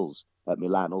same levels at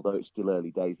Milan, although it's still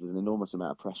early days. There's an enormous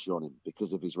amount of pressure on him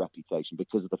because of his reputation,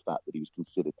 because of the fact that he was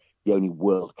considered the only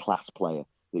world-class player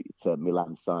that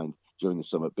Milan signed during the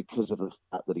summer, because of the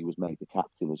fact that he was made the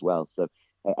captain as well. So,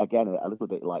 again, a little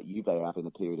bit like Juve having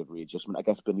a period of readjustment. I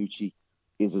guess Bonucci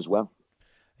is as well.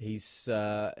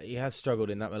 He has struggled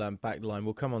in that Milan back line.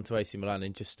 We'll come on to AC Milan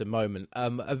in just a moment.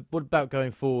 What about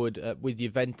going forward with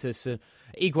Juventus and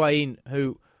Higuain,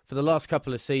 who for the last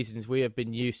couple of seasons we have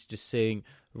been used to just seeing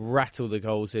rattle the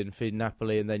goals in for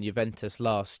Napoli and then Juventus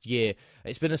last year.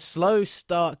 It's been a slow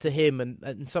start to him,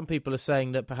 and some people are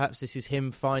saying that perhaps this is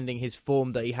him finding his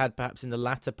form that he had perhaps in the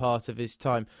latter part of his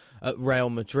time at Real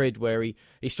Madrid, where he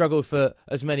struggled for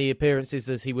as many appearances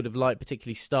as he would have liked,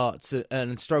 particularly starts,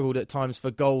 and struggled at times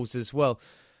for goals as well.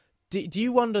 Do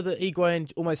you wonder that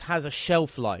Higuain almost has a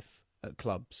shelf life at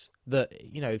clubs? That,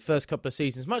 first couple of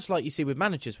seasons, much like you see with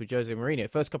managers with Jose Mourinho,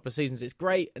 first couple of seasons it's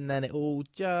great and then it all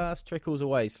just trickles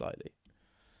away slightly.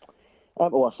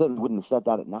 Well, I certainly wouldn't have said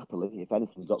that at Napoli. If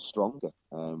anything, he got stronger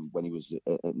when he was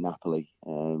at Napoli.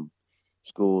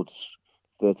 Scored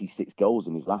 36 goals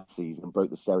in his last season and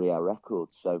broke the Serie A record.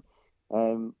 So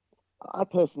I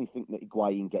personally think that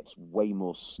Higuain gets way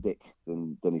more stick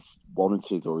than is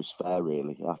warranted or is fair,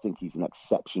 really. I think he's an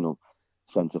exceptional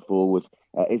centre forward.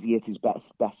 Is he at his best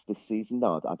this season?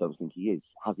 No, I don't think he is.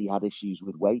 Has he had issues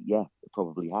with weight? Yeah, it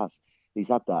probably has. He's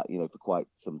had that, for quite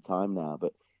some time now.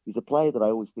 But he's a player that I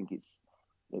always think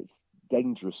it's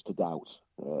dangerous to doubt.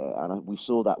 And we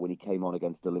saw that when he came on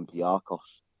against Olympiacos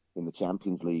in the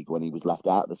Champions League, when he was left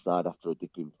out of the side after a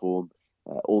dip in form.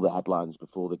 All the headlines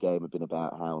before the game have been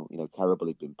about how terrible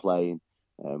he'd been playing.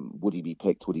 Would he be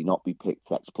picked? Would he not be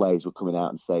picked? Ex-players were coming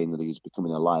out and saying that he was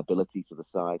becoming a liability to the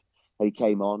side. He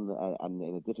came on and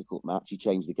in a difficult match, he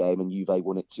changed the game and Juve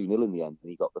won it 2-0 in the end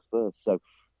and he got the first. So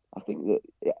I think that,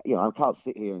 I can't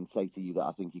sit here and say to you that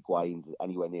I think Higuain's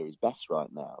anywhere near his best right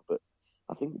now, but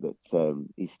I think that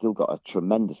he's still got a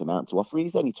tremendous amount to offer.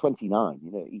 He's only 29,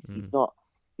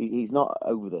 he's not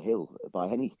over the hill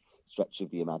by any stretch of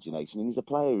the imagination. And he's a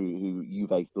player who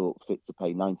Juve thought fit to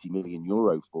pay €90 million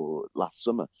for last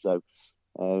summer. So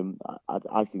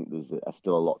I think there's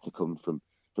still a lot to come from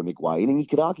Higuain, and you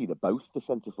could argue that both the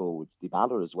centre forwards,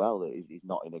 Dybala as well, is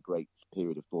not in a great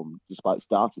period of form despite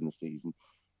starting the season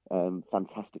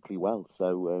fantastically well.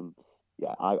 So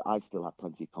I still have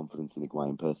plenty of confidence in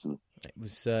Higuain personally. It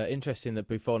was interesting that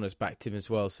Buffon has backed him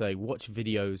as well, saying watch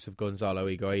videos of Gonzalo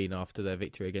Higuain after their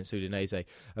victory against Udinese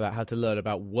about how to learn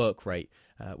about work rate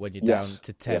when you're down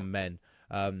to 10 men.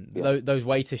 Those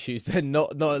weight issues, they're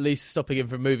not at least stopping him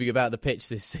from moving about the pitch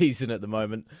this season at the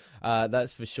moment.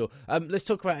 That's for sure. Let's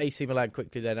talk about AC Milan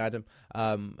quickly then, Adam.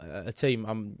 A team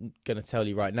I'm going to tell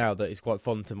you right now that is quite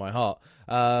fond to my heart.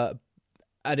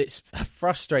 And it's a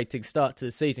frustrating start to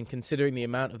the season, considering the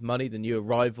amount of money, the new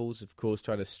arrivals, of course,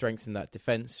 trying to strengthen that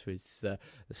defence with the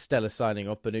stellar signing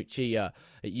of Bonucci.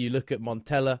 You look at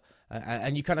Montella,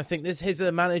 and you kind of think here's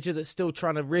a manager that's still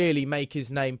trying to really make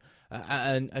his name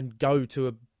and go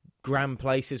to grand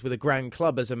places with a grand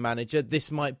club as a manager. This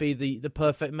might be the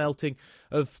perfect melting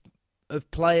of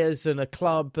players and a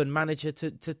club and manager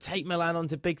to take Milan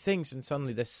onto big things. And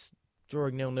suddenly they're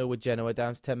drawing 0-0 with Genoa,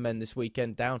 down to 10 men this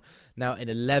weekend, down now in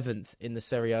 11th in the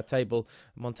Serie A table.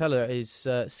 Montella is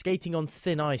skating on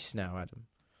thin ice now, Adam.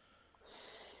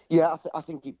 Yeah, I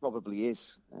think it probably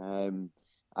is. And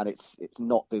it's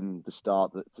not been the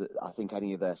start that I think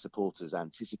any of their supporters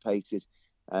anticipated.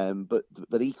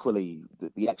 But equally,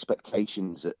 the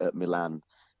expectations at Milan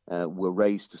were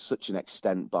raised to such an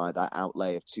extent by that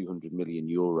outlay of €200 million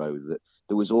that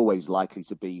there was always likely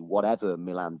to be whatever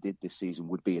Milan did this season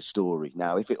would be a story.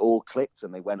 Now, if it all clicked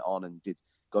and they went on and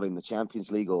got in the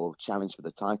Champions League or challenged for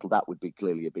the title, that would be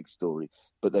clearly a big story.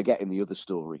 But they're getting the other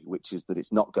story, which is that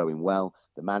it's not going well.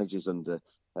 The manager's under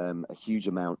a huge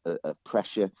amount of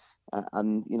pressure.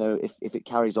 And if it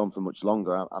carries on for much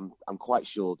longer, I'm quite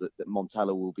sure that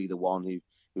Montella will be the one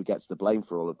who gets the blame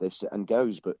for all of this and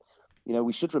goes. But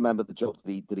we should remember the job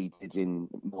that he did in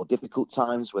more difficult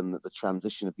times, when the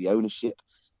transition of the ownership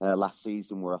last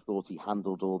season, where I thought he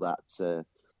handled all that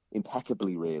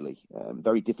impeccably, really.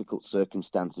 Very difficult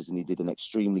circumstances, and he did an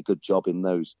extremely good job in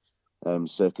those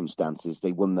circumstances.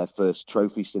 They won their first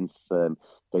trophy since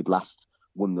they'd last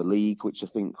won the league, which I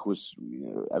think was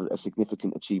a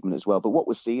significant achievement as well. But what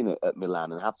we're seeing at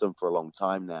Milan, and have done for a long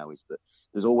time now, is that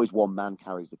there's always one man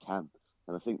carries the can.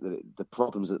 And I think that the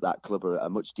problems at that club are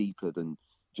much deeper than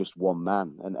just one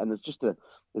man. And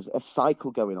there's a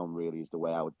cycle going on, really, is the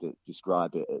way I would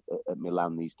describe it at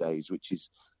Milan these days, which is,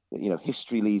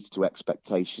 history leads to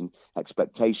expectation,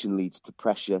 expectation leads to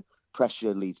pressure,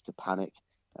 pressure leads to panic,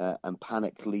 and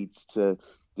panic leads to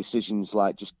decisions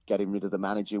like just getting rid of the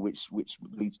manager, which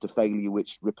leads to failure,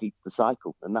 which repeats the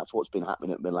cycle. And that's what's been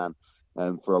happening at Milan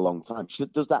for a long time.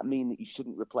 Does that mean that you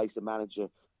shouldn't replace a manager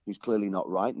who's clearly not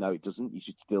right? No, it doesn't. You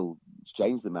should still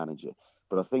change the manager.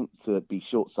 But I think to be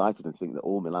short-sighted and think that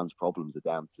all Milan's problems are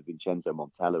down to Vincenzo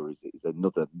Montella is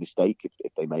another mistake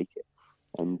if they make it.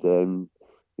 And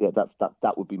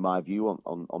that would be my view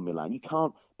on Milan. You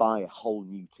can't buy a whole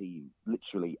new team,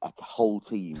 literally a whole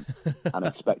team, and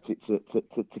expect it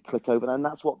to click over. And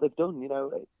that's what they've done.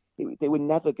 They were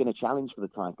never going to challenge for the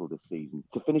title this season.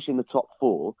 To finish in the top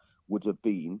 4 would have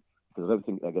been, because I don't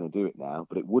think they're going to do it now,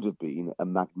 but it would have been a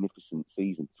magnificent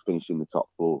season to finish in the top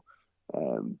 4.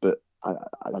 But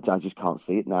I just can't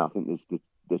see it now. I think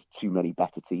there's too many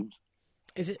better teams.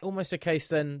 Is it almost a case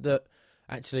then that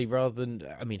actually, rather than,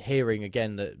 hearing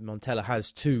again that Montella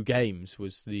has 2 games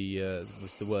was the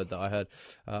word that I heard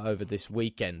over this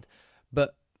weekend,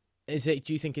 but do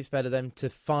you think it's better then to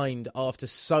find, after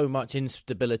so much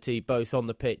instability both on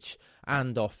the pitch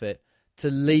and off it, to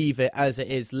leave it as it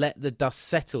is, let the dust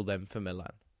settle then for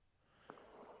Milan?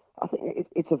 I think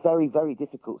it's a very, very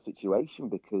difficult situation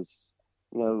because,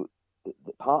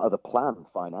 the part of the plan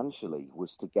financially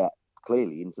was to get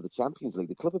clearly into the Champions League.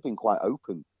 The club have been quite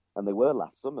open, and they were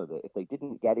last summer, that if they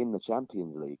didn't get in the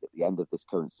Champions League at the end of this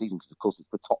current season, because of course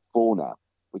it's the top 4 now,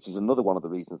 which is another one of the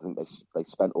reasons I think they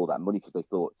spent all that money, because they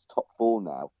thought it's top 4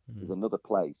 now. There's another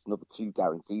place, another 2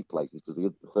 guaranteed places, because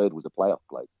the third was a playoff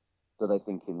place. So they're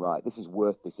thinking, right, this is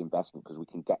worth this investment because we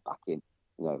can get back in.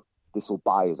 This will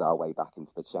buy us our way back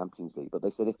into the Champions League. But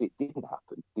they said if it didn't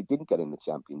happen, if they didn't get in the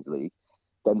Champions League,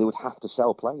 then they would have to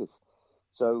sell players.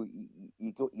 So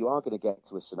you are going to get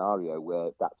to a scenario where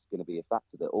that's going to be a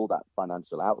factor, that all that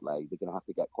financial outlay, they're going to have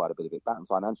to get quite a bit of it back. And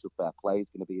financial fair play is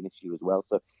going to be an issue as well.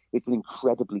 So it's an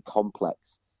incredibly complex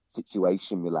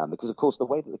situation, Milan, because, of course, the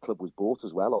way that the club was bought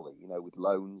as well, Ollie, with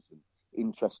loans and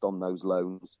interest on those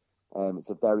loans,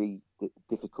 it's a very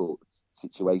difficult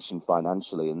situation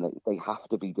financially, and they have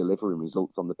to be delivering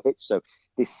results on the pitch. So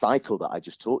this cycle that I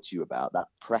just talked to you about, that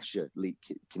pressure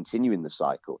continuing the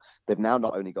cycle, they've now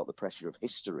not only got the pressure of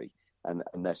history and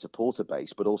their supporter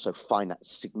base, but also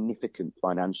significant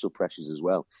financial pressures as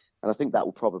well. And I think that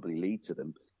will probably lead to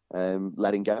them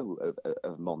letting go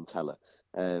of Montella.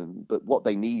 But what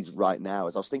they need right now,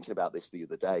 as I was thinking about this the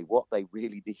other day, what they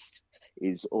really need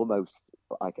is almost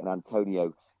like an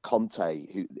Antonio Conte,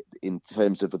 who, in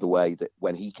terms of the way that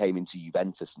when he came into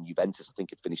Juventus, and Juventus I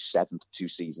think had finished 7th 2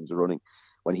 seasons running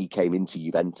when he came into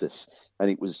Juventus, and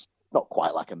it was not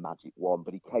quite like a magic wand,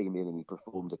 but he came in and he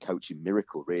performed a coaching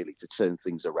miracle really to turn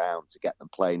things around, to get them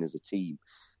playing as a team,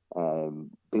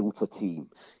 built a team.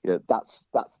 That's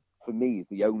for me is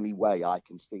the only way I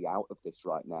can see out of this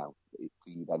right now for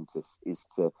Juventus, is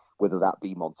to, whether that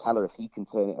be Montella if he can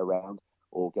turn it around,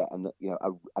 or get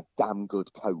a damn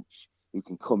good coach who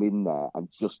can come in there and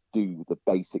just do the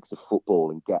basics of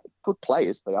football and get good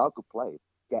players. They are good players.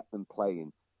 Get them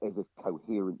playing as a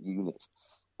coherent unit.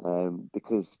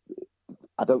 Because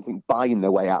I don't think buying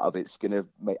their way out of it's going to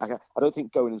make... I don't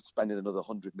think going and spending another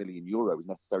 €100 million is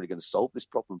necessarily going to solve this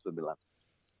problem for Milan.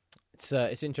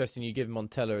 It's interesting you give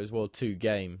Montella as well 2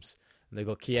 games. And they've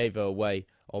got Chievo away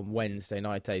on Wednesday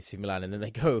night, AC Milan, and then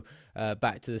they go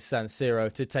back to the San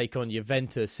Siro to take on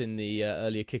Juventus in the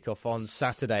earlier kickoff on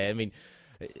Saturday.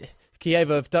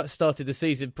 Chievo have started the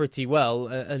season pretty well,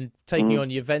 and taking on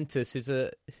Juventus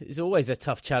is always a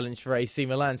tough challenge for AC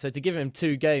Milan. So to give him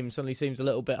 2 games suddenly seems a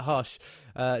little bit harsh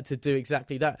to do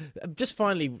exactly that. Just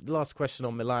finally, last question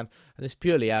on Milan, and it's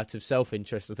purely out of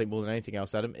self-interest, I think, more than anything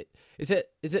else, Adam. Is it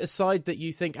a side that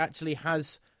you think actually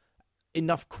has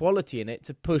enough quality in it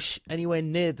to push anywhere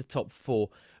near the top 4,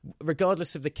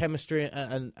 regardless of the chemistry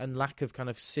and lack of kind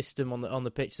of system on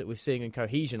the pitch that we're seeing, and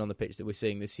cohesion on the pitch that we're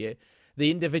seeing this year? The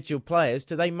individual players,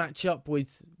 do they match up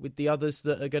with the others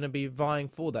that are going to be vying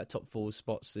for that top 4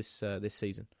 spots this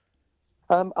season?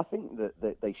 I think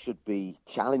that they should be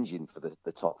challenging for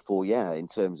the top 4, in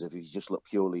terms of, if you just look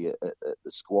purely at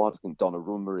the squad. I think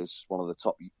Donnarumma is one of the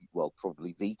top,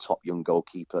 probably the top young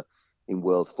goalkeeper in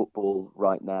world football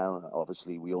right now.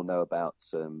 Obviously, we all know about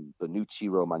Bonucci.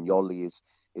 Romagnoli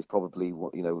is probably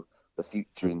the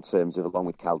future in terms of, along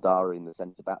with Caldara in the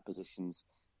centre-back positions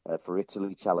for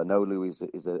Italy. Çalhanoğlu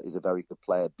is a very good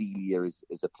player. Biglia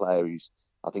is a player who's,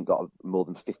 I think, got more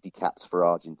than 50 caps for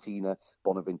Argentina.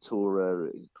 Bonaventura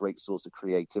is a great source of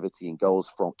creativity in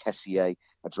goals. Franck Kessié,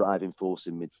 a driving force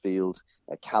in midfield.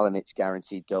 Kalinic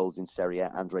guaranteed goals in Serie A.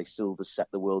 Andre Silva set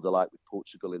the world alight with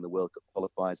Portugal in the World Cup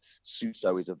qualifiers.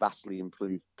 Suso is a vastly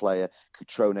improved player.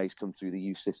 Cutrone's come through the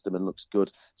youth system and looks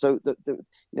good. So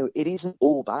it isn't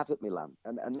all bad at Milan,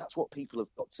 and that's what people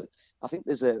have got to. I think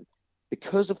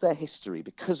because of their history,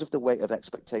 because of the weight of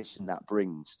expectation that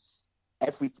brings.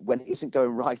 When it isn't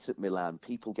going right at Milan,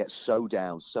 people get so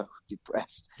down, so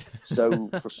depressed, so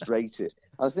frustrated.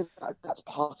 And I think that's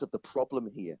part of the problem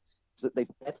here. that they've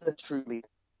never truly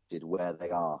did where they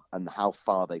are and how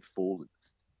far they've fallen.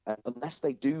 And unless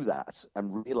they do that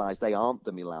and realise they aren't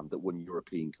the Milan that won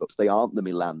European Cups, they aren't the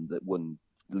Milan that won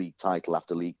league title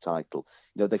after league title,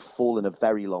 they've fallen a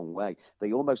very long way.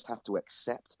 They almost have to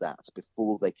accept that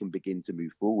before they can begin to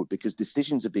move forward, because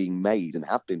decisions are being made and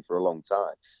have been for a long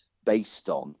time based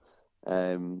on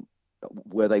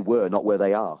where they were, not where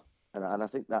they are. And I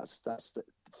think that's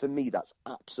for me, that's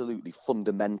absolutely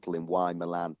fundamental in why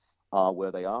Milan are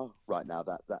where they are right now.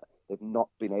 That they've not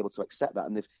been able to accept that,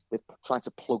 and they've tried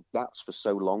to plug gaps for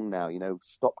so long now.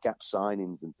 Stopgap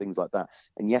signings and things like that.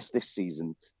 And yes, this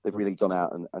season they've really gone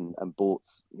out and bought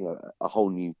a whole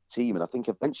new team, and I think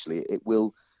eventually it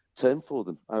will turn for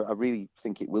them. I really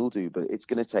think it will do, but it's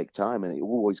going to take time, and it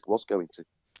always was going to.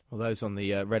 Well, those on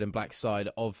the red and black side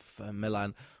of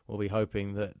Milan will be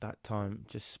hoping that time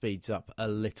just speeds up a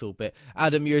little bit.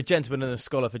 Adam, you're a gentleman and a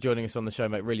scholar for joining us on the show,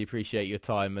 mate. Really appreciate your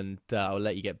time, and I'll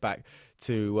let you get back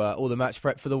to all the match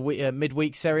prep for the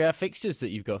midweek Serie A fixtures that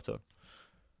you've got on.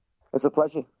 It's a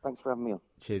pleasure. Thanks for having me on.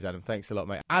 Cheers, Adam. Thanks a lot,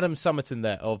 mate. Adam Summerton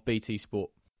there of BT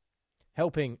Sport,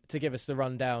 helping to give us the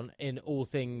rundown in all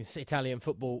things Italian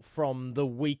football from the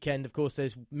weekend. Of course,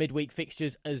 there's midweek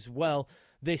fixtures as well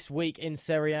this week in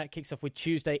Serie A. It kicks off with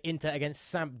Tuesday, Inter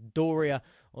against Sampdoria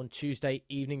on Tuesday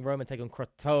evening. Roma take on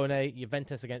Crotone.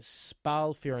 Juventus against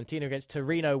Spal. Fiorentina against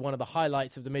Torino, one of the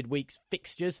highlights of the midweek's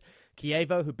fixtures.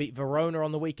 Chievo, who beat Verona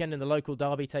on the weekend in the local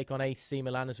derby, take on AC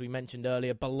Milan, as we mentioned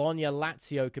earlier.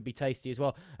 Bologna-Lazio could be tasty as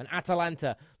well. And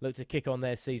Atalanta look to kick on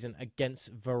their season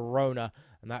against Verona.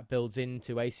 And that builds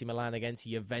into AC Milan against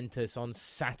Juventus on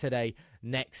Saturday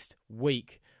next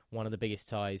week. One of the biggest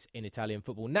ties in Italian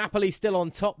football. Napoli still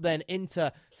on top then.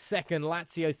 Inter second,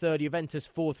 Lazio third, Juventus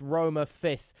fourth, Roma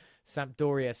fifth,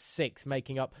 Sampdoria sixth,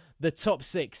 making up the top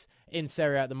six in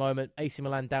Serie A at the moment. AC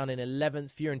Milan down in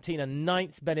 11th, Fiorentina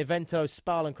 9th, Benevento,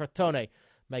 Spal and Crotone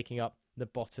making up the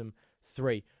bottom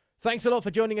three. Thanks a lot for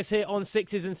joining us here on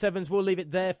Sixes and Sevens. We'll leave it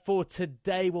there for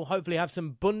today. We'll hopefully have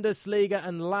some Bundesliga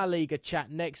and La Liga chat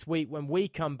next week when we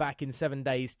come back in 7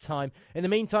 days' time. In the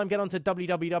meantime, get on to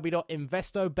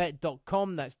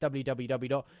www.investobet.com. That's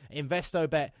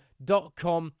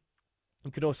www.investobet.com.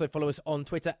 You can also follow us on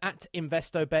Twitter at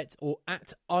Investobet or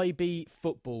at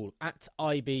IBFootball, at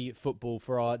IBFootball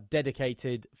for our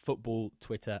dedicated football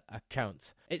Twitter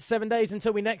account. It's 7 days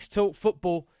until we next talk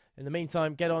football. In the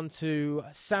meantime, get on to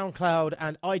SoundCloud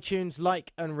and iTunes,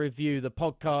 like and review the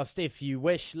podcast if you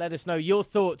wish. Let us know your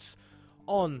thoughts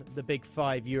on the Big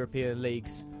Five European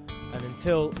leagues. And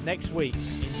until next week,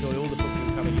 enjoy all the football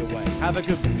coming your way. Have a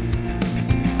good one.